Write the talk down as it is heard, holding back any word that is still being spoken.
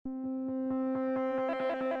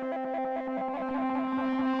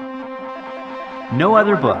No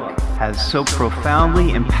other book has so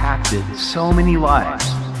profoundly impacted so many lives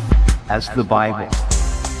as the Bible.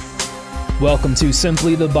 Welcome to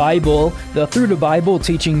Simply the Bible, the Through the Bible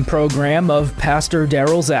teaching program of Pastor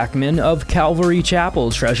Daryl Zachman of Calvary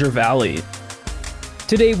Chapel, Treasure Valley.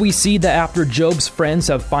 Today we see that after Job's friends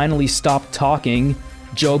have finally stopped talking,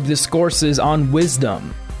 Job discourses on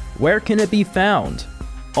wisdom. Where can it be found?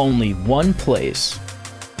 Only one place.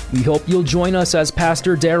 We hope you'll join us as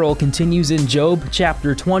Pastor Daryl continues in Job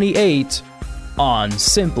chapter 28 on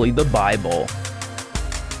Simply the Bible.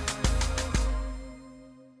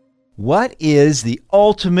 What is the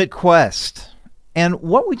ultimate quest? And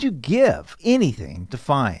what would you give anything to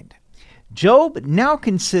find? Job now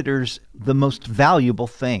considers the most valuable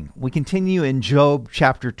thing. We continue in Job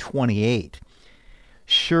chapter 28.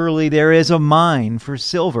 Surely there is a mine for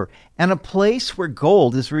silver, and a place where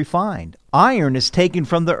gold is refined. Iron is taken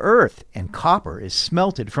from the earth, and copper is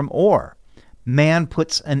smelted from ore. Man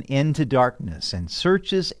puts an end to darkness, and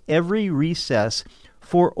searches every recess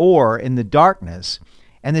for ore in the darkness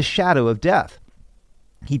and the shadow of death.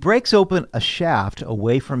 He breaks open a shaft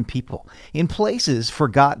away from people, in places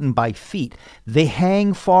forgotten by feet. They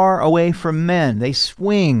hang far away from men. They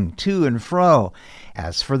swing to and fro.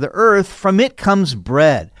 As for the earth, from it comes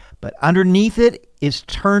bread, but underneath it is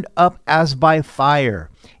turned up as by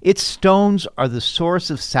fire. Its stones are the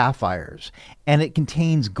source of sapphires, and it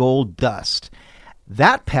contains gold dust.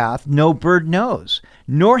 That path no bird knows,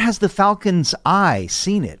 nor has the falcon's eye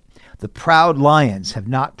seen it. The proud lions have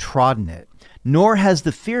not trodden it, nor has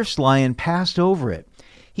the fierce lion passed over it.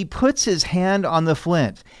 He puts his hand on the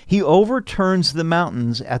flint. He overturns the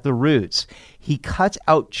mountains at the roots. He cuts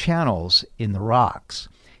out channels in the rocks.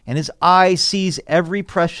 And his eye sees every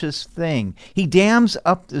precious thing. He dams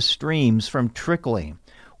up the streams from trickling.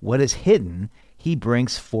 What is hidden, he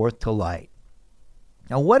brings forth to light.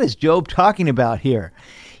 Now, what is Job talking about here?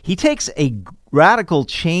 He takes a radical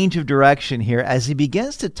change of direction here as he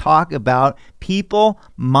begins to talk about people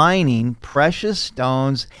mining precious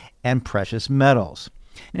stones and precious metals.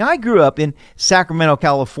 Now, I grew up in Sacramento,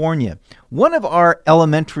 California. One of our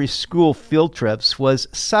elementary school field trips was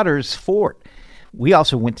Sutter's Fort. We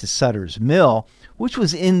also went to Sutter's Mill, which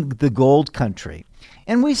was in the gold country.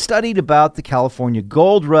 And we studied about the California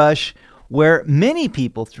gold rush, where many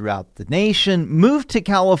people throughout the nation moved to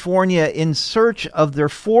California in search of their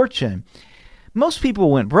fortune. Most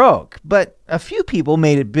people went broke, but a few people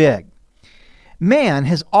made it big. Man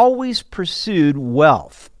has always pursued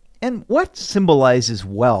wealth. And what symbolizes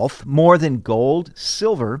wealth more than gold,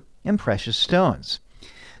 silver, and precious stones?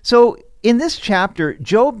 So in this chapter,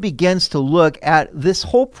 Job begins to look at this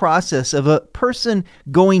whole process of a person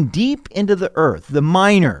going deep into the earth, the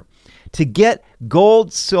miner, to get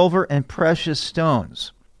gold, silver, and precious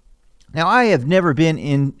stones. Now, I have never been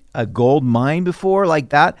in a gold mine before like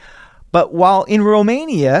that, but while in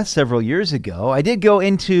Romania several years ago, I did go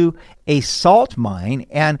into a salt mine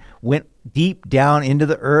and went deep down into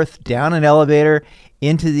the earth, down an elevator,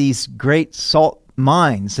 into these great salt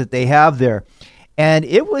mines that they have there. And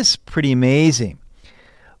it was pretty amazing.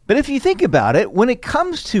 But if you think about it, when it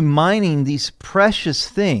comes to mining these precious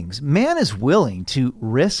things, man is willing to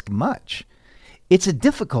risk much. It's a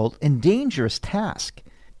difficult and dangerous task.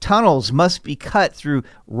 Tunnels must be cut through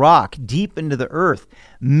rock deep into the earth.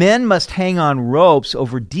 Men must hang on ropes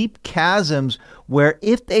over deep chasms where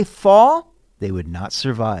if they fall, they would not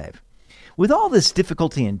survive. With all this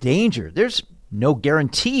difficulty and danger, there's no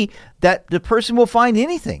guarantee that the person will find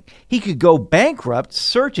anything. He could go bankrupt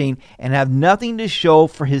searching and have nothing to show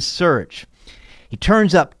for his search. He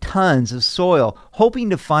turns up tons of soil, hoping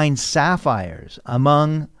to find sapphires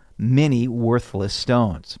among many worthless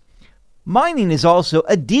stones. Mining is also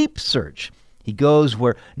a deep search. He goes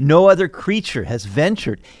where no other creature has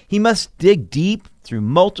ventured. He must dig deep through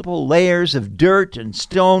multiple layers of dirt and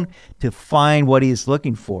stone to find what he is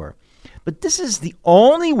looking for. But this is the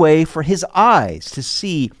only way for his eyes to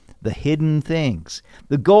see the hidden things,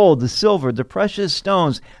 the gold, the silver, the precious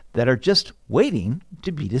stones that are just waiting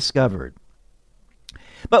to be discovered.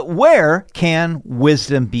 But where can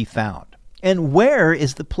wisdom be found? And where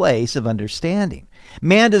is the place of understanding?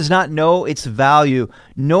 Man does not know its value,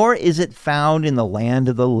 nor is it found in the land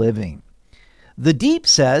of the living. The deep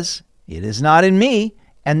says, "It is not in me,"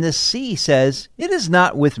 and the sea says, "It is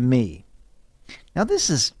not with me." Now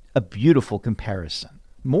this is a beautiful comparison.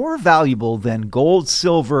 More valuable than gold,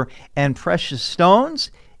 silver, and precious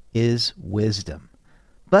stones is wisdom.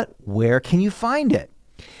 But where can you find it?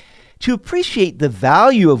 To appreciate the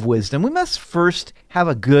value of wisdom, we must first have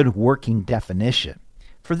a good working definition.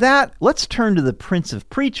 For that, let's turn to the Prince of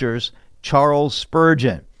Preachers, Charles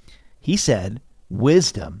Spurgeon. He said,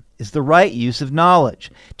 "Wisdom is the right use of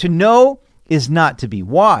knowledge. To know is not to be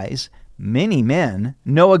wise. Many men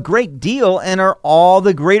know a great deal and are all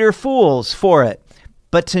the greater fools for it.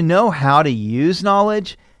 But to know how to use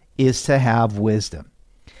knowledge is to have wisdom.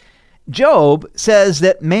 Job says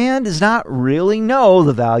that man does not really know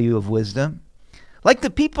the value of wisdom. Like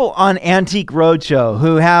the people on Antique Roadshow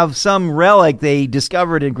who have some relic they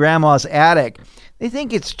discovered in grandma's attic, they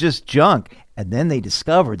think it's just junk, and then they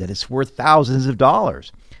discover that it's worth thousands of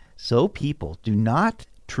dollars. So people do not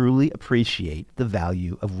truly appreciate the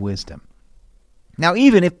value of wisdom. Now,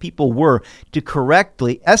 even if people were to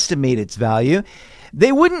correctly estimate its value,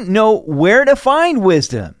 they wouldn't know where to find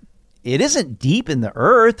wisdom. It isn't deep in the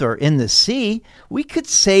earth or in the sea. We could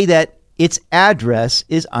say that its address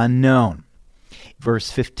is unknown.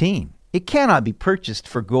 Verse 15, it cannot be purchased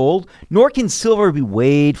for gold, nor can silver be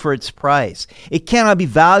weighed for its price. It cannot be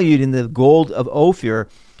valued in the gold of Ophir,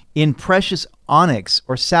 in precious onyx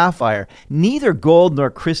or sapphire. Neither gold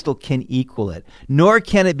nor crystal can equal it, nor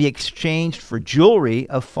can it be exchanged for jewelry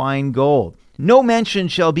of fine gold. No mention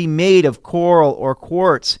shall be made of coral or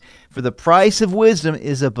quartz, for the price of wisdom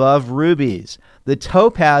is above rubies. The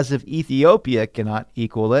topaz of Ethiopia cannot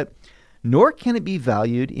equal it, nor can it be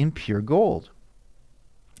valued in pure gold.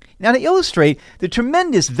 Now, to illustrate the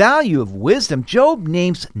tremendous value of wisdom, Job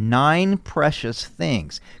names 9 precious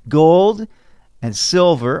things. Gold and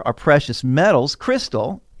silver are precious metals.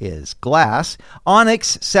 Crystal is glass.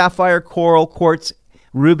 Onyx, sapphire, coral, quartz,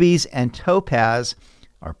 rubies, and topaz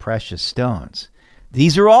are precious stones.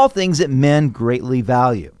 These are all things that men greatly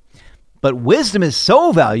value. But wisdom is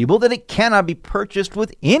so valuable that it cannot be purchased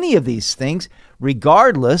with any of these things,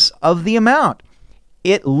 regardless of the amount.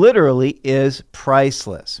 It literally is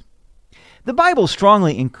priceless. The Bible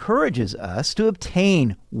strongly encourages us to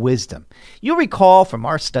obtain wisdom. You'll recall from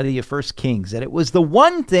our study of 1 Kings that it was the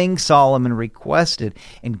one thing Solomon requested,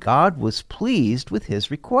 and God was pleased with his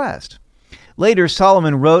request. Later,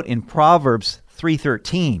 Solomon wrote in Proverbs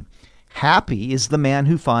 3:13, "Happy is the man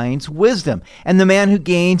who finds wisdom, and the man who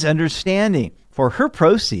gains understanding. For her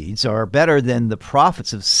proceeds are better than the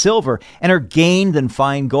profits of silver, and her gain than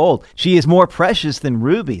fine gold. She is more precious than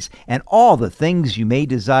rubies, and all the things you may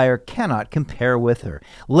desire cannot compare with her.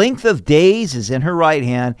 Length of days is in her right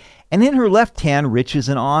hand, and in her left hand riches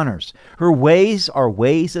and honors. Her ways are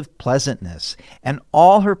ways of pleasantness, and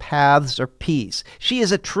all her paths are peace. She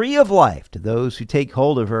is a tree of life to those who take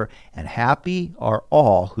hold of her, and happy are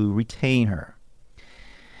all who retain her."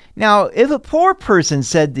 Now, if a poor person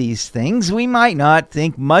said these things, we might not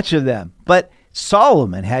think much of them. But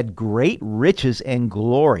Solomon had great riches and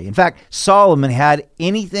glory. In fact, Solomon had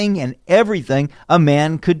anything and everything a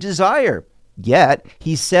man could desire. Yet,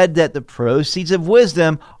 he said that the proceeds of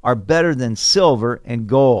wisdom are better than silver and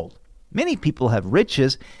gold. Many people have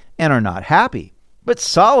riches and are not happy. But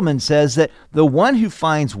Solomon says that the one who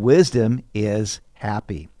finds wisdom is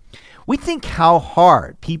happy. We think how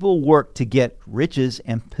hard people work to get riches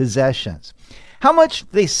and possessions, how much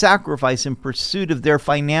they sacrifice in pursuit of their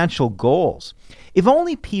financial goals. If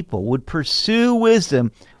only people would pursue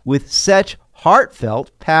wisdom with such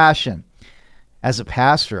heartfelt passion. As a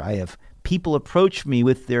pastor, I have people approach me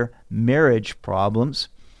with their marriage problems.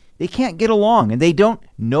 They can't get along and they don't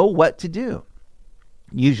know what to do.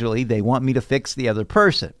 Usually they want me to fix the other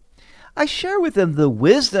person. I share with them the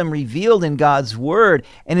wisdom revealed in God's Word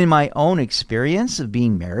and in my own experience of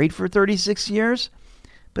being married for 36 years.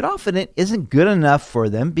 But often it isn't good enough for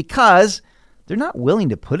them because they're not willing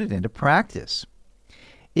to put it into practice.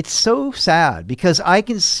 It's so sad because I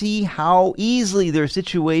can see how easily their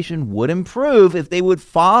situation would improve if they would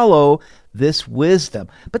follow this wisdom.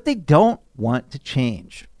 But they don't want to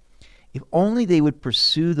change. If only they would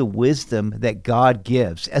pursue the wisdom that God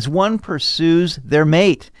gives as one pursues their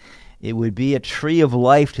mate. It would be a tree of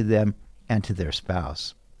life to them and to their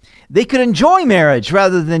spouse. They could enjoy marriage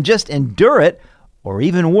rather than just endure it, or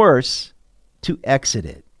even worse, to exit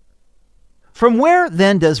it. From where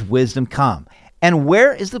then does wisdom come? And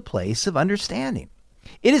where is the place of understanding?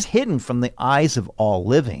 It is hidden from the eyes of all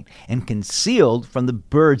living and concealed from the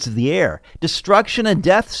birds of the air. Destruction and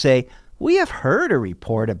death say, "We have heard a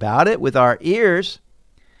report about it with our ears."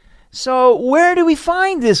 So where do we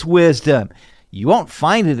find this wisdom? You won't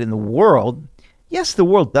find it in the world. Yes, the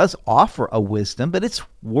world does offer a wisdom, but it's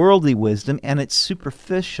worldly wisdom and it's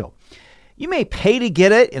superficial. You may pay to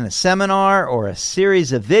get it in a seminar or a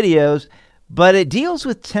series of videos, but it deals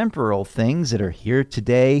with temporal things that are here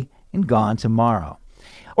today and gone tomorrow.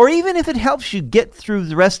 Or even if it helps you get through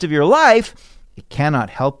the rest of your life, it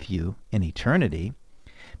cannot help you in eternity.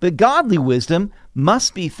 But godly wisdom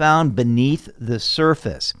must be found beneath the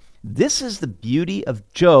surface. This is the beauty of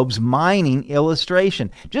Job's mining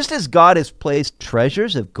illustration. Just as God has placed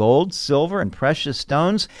treasures of gold, silver, and precious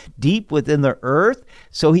stones deep within the earth,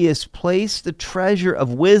 so he has placed the treasure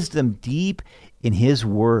of wisdom deep in his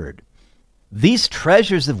word. These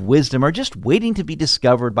treasures of wisdom are just waiting to be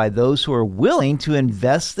discovered by those who are willing to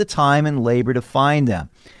invest the time and labor to find them.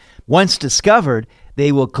 Once discovered,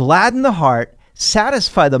 they will gladden the heart,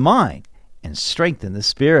 satisfy the mind, and strengthen the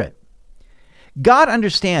spirit. God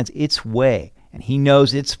understands its way, and he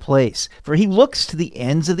knows its place, for he looks to the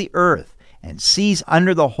ends of the earth and sees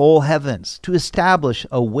under the whole heavens to establish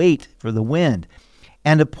a weight for the wind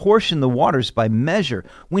and apportion the waters by measure,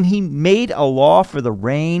 when he made a law for the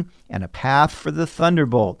rain and a path for the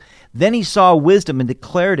thunderbolt. Then he saw wisdom and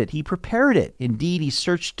declared it. He prepared it. Indeed, he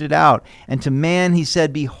searched it out. And to man he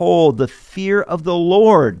said, Behold, the fear of the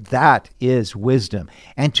Lord, that is wisdom.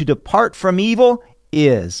 And to depart from evil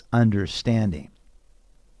is understanding.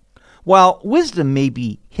 While wisdom may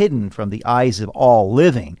be hidden from the eyes of all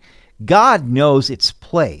living, God knows its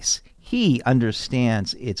place. He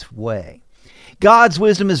understands its way. God's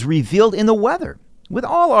wisdom is revealed in the weather. With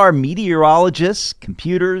all our meteorologists,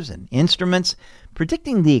 computers, and instruments,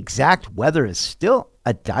 predicting the exact weather is still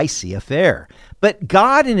a dicey affair. But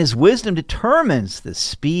God in his wisdom determines the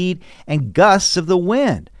speed and gusts of the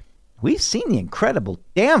wind. We've seen the incredible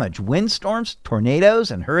damage windstorms, tornadoes,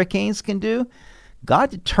 and hurricanes can do. God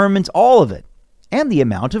determines all of it and the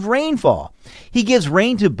amount of rainfall. He gives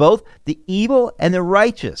rain to both the evil and the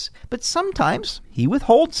righteous, but sometimes he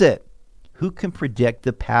withholds it. Who can predict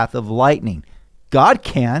the path of lightning? God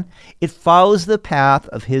can. It follows the path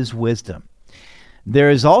of his wisdom. There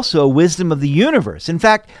is also a wisdom of the universe. In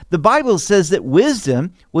fact, the Bible says that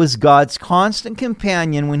wisdom was God's constant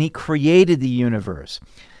companion when he created the universe.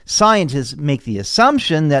 Scientists make the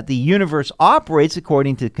assumption that the universe operates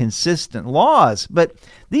according to consistent laws, but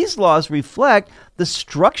these laws reflect the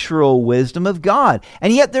structural wisdom of God.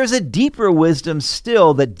 And yet there's a deeper wisdom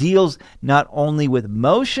still that deals not only with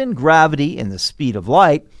motion, gravity, and the speed of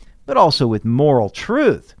light, but also with moral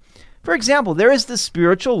truth. For example, there is the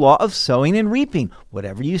spiritual law of sowing and reaping.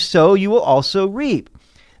 Whatever you sow, you will also reap.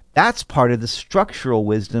 That's part of the structural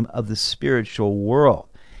wisdom of the spiritual world.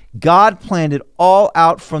 God planned it all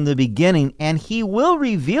out from the beginning, and he will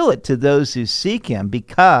reveal it to those who seek him,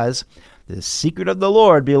 because the secret of the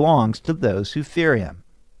Lord belongs to those who fear him.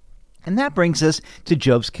 And that brings us to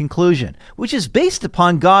Job's conclusion, which is based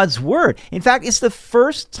upon God's word. In fact, it's the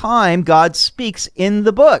first time God speaks in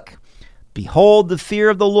the book. Behold, the fear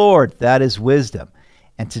of the Lord, that is wisdom,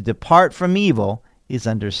 and to depart from evil is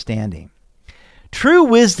understanding. True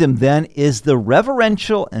wisdom, then, is the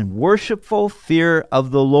reverential and worshipful fear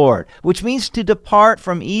of the Lord, which means to depart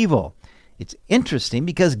from evil. It's interesting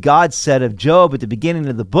because God said of Job at the beginning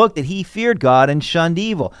of the book that he feared God and shunned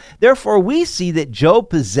evil. Therefore, we see that Job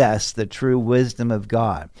possessed the true wisdom of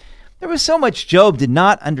God. There was so much Job did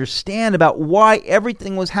not understand about why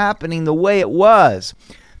everything was happening the way it was.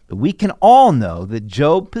 But we can all know that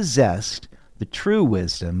Job possessed the true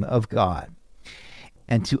wisdom of God.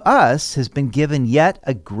 And to us has been given yet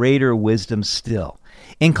a greater wisdom still.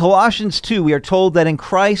 In Colossians 2, we are told that in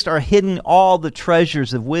Christ are hidden all the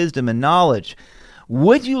treasures of wisdom and knowledge.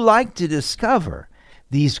 Would you like to discover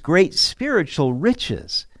these great spiritual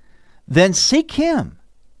riches? Then seek him.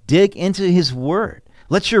 Dig into his word.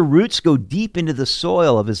 Let your roots go deep into the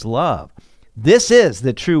soil of his love. This is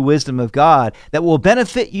the true wisdom of God that will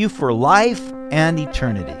benefit you for life and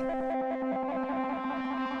eternity.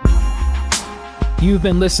 You've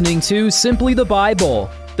been listening to Simply the Bible,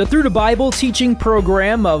 the Through the Bible teaching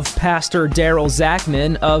program of Pastor Daryl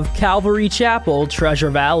Zachman of Calvary Chapel,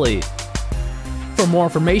 Treasure Valley. For more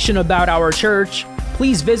information about our church,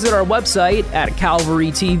 please visit our website at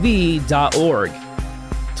calvarytv.org.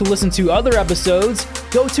 To listen to other episodes,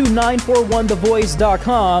 go to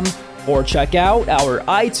 941thevoice.com or check out our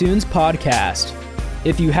iTunes podcast.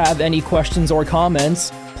 If you have any questions or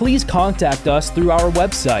comments, please contact us through our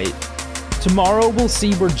website. Tomorrow we'll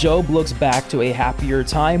see where Job looks back to a happier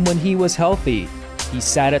time when he was healthy. He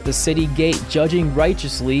sat at the city gate judging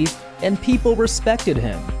righteously, and people respected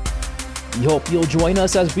him. We hope you'll join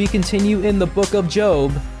us as we continue in the book of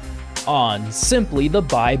Job on Simply the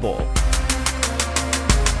Bible.